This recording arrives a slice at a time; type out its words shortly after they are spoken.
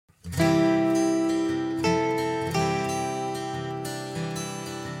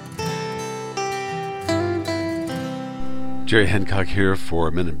Jerry Hancock here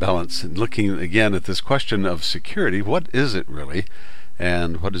for Men in Balance, and looking again at this question of security. What is it really,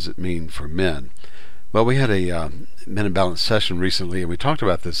 and what does it mean for men? Well, we had a Men in Balance session recently, and we talked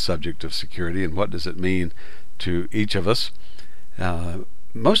about this subject of security and what does it mean to each of us.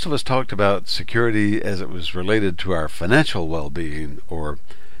 Most of us talked about security as it was related to our financial well-being, or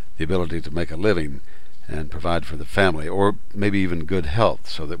the ability to make a living and provide for the family, or maybe even good health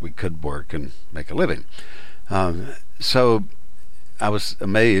so that we could work and make a living. So I was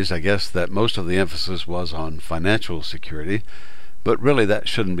amazed, I guess, that most of the emphasis was on financial security, but really that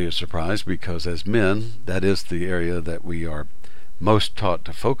shouldn't be a surprise, because as men, that is the area that we are most taught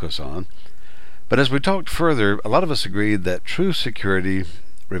to focus on. But as we talked further, a lot of us agreed that true security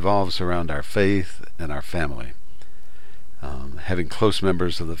revolves around our faith and our family. Having close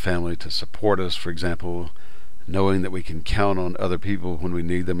members of the family to support us, for example, knowing that we can count on other people when we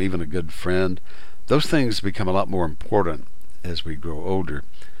need them, even a good friend. Those things become a lot more important as we grow older.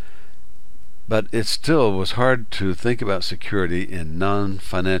 But it still was hard to think about security in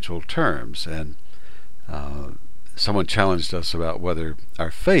non-financial terms, and someone challenged us about whether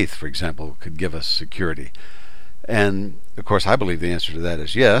our faith, for example, could give us security. And of course I believe the answer to that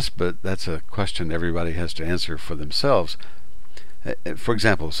is yes, but that's a question everybody has to answer for themselves. For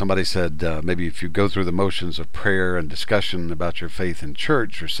example, somebody said maybe if you go through the motions of prayer and discussion about your faith in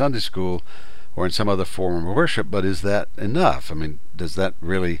church or Sunday school or in some other form of worship, but is that enough? I mean, does that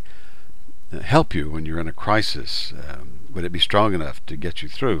really help you when you're in a crisis? Would it be strong enough to get you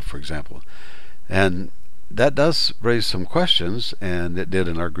through, for example? And that does raise some questions, and it did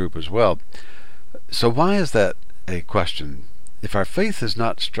in our group as well. So why is that a question? If our faith is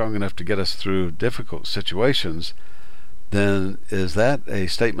not strong enough to get us through difficult situations, then is that a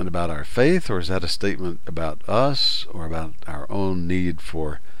statement about our faith, or is that a statement about us, or about our own need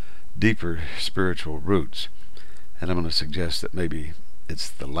for deeper spiritual roots? And I'm going to suggest that maybe it's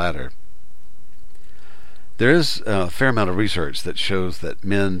the latter. There is a fair amount of research that shows that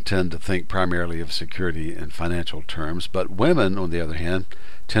men tend to think primarily of security in financial terms, but women, on the other hand,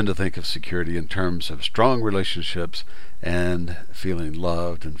 tend to think of security in terms of strong relationships and feeling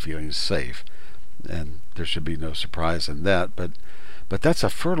loved and feeling safe. And there should be no surprise in that, but that's a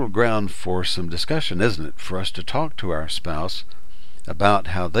fertile ground for some discussion, isn't it? For us to talk to our spouse about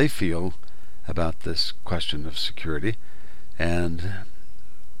how they feel about this question of security and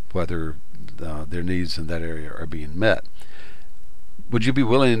whether their needs in that area are being met. Would you be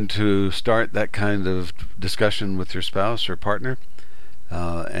willing to start that kind of discussion with your spouse or partner,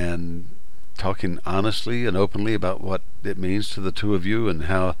 and talking honestly and openly about what it means to the two of you, and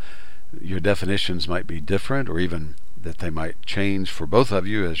how your definitions might be different, or even that they might change for both of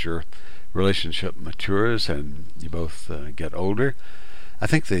you as your relationship matures and you both get older? I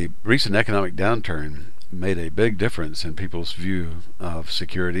think the recent economic downturn made a big difference in people's view of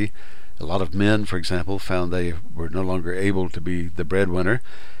security. A lot of men, for example, found they were no longer able to be the breadwinner,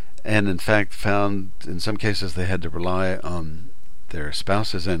 and in fact found in some cases they had to rely on their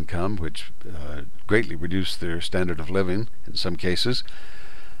spouse's income, which greatly reduced their standard of living in some cases.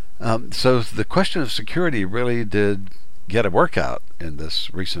 So the question of security really did get a workout in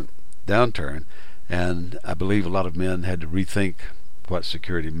this recent downturn, and I believe a lot of men had to rethink what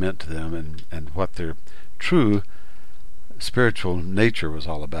security meant to them, and what their true spiritual nature was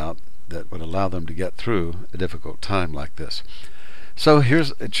all about, that would allow them to get through a difficult time like this. So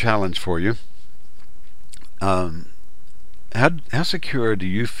here's a challenge for you. How secure do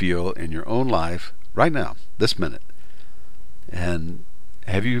you feel in your own life right now, this minute? And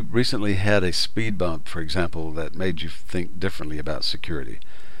have you recently had a speed bump, for example, that made you think differently about security?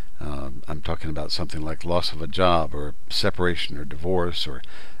 I'm talking about something like loss of a job, or separation, or divorce, or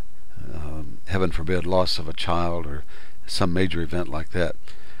heaven forbid, loss of a child, or some major event like that.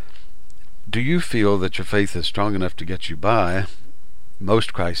 Do you feel that your faith is strong enough to get you by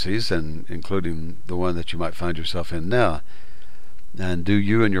most crises, and including the one that you might find yourself in now? And do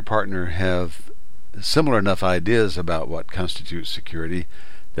you and your partner have similar enough ideas about what constitutes security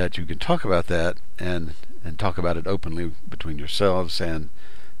that you can talk about that and talk about it openly between yourselves and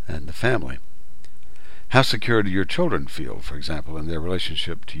the family? How secure do your children feel, for example, in their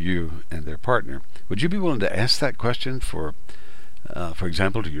relationship to you and their partner? Would you be willing to ask that question for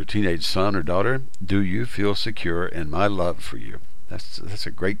example, to your teenage son or daughter? Do you feel secure in my love for you? That's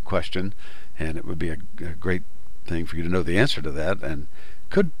a great question, and it would be a great thing for you to know the answer to that, and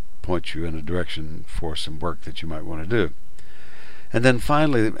could point you in a direction for some work that you might want to do. And then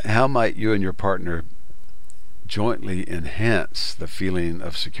finally, how might you and your partner jointly enhance the feeling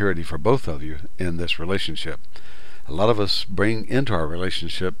of security for both of you in this relationship? A lot of us bring into our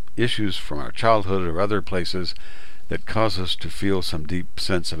relationship issues from our childhood or other places that cause us to feel some deep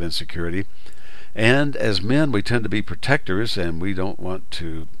sense of insecurity. And as men, we tend to be protectors, and we don't want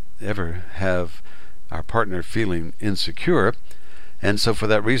to ever have our partner feeling insecure. And so for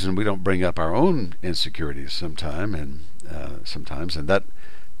that reason, we don't bring up our own insecurities sometimes, and that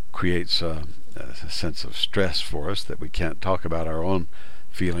creates a sense of stress for us, that we can't talk about our own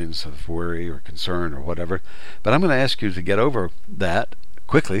feelings of worry or concern or whatever. But I'm going to ask you to get over that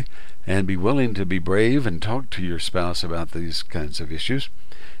quickly and be willing to be brave and talk to your spouse about these kinds of issues,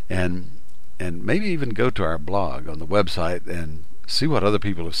 and maybe even go to our blog on the website and see what other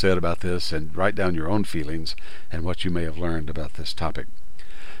people have said about this, and write down your own feelings and what you may have learned about this topic.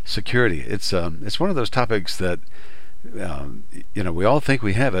 Security. It's one of those topics that we all think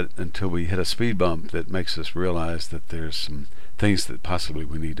we have it until we hit a speed bump that makes us realize that there's some things that possibly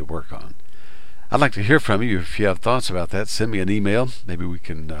we need to work on. I'd like to hear from you. If you have thoughts about that, send me an email. Maybe we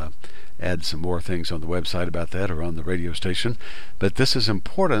can add some more things on the website about that, or on the radio station. But this is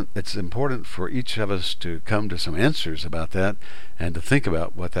important. It's important for each of us to come to some answers about that, and to think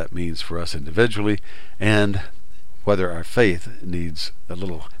about what that means for us individually, and whether our faith needs a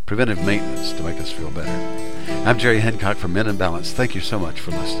little preventive maintenance to make us feel better. I'm Jerry Hancock from Men in Balance. Thank you so much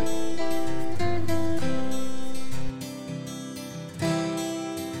for listening.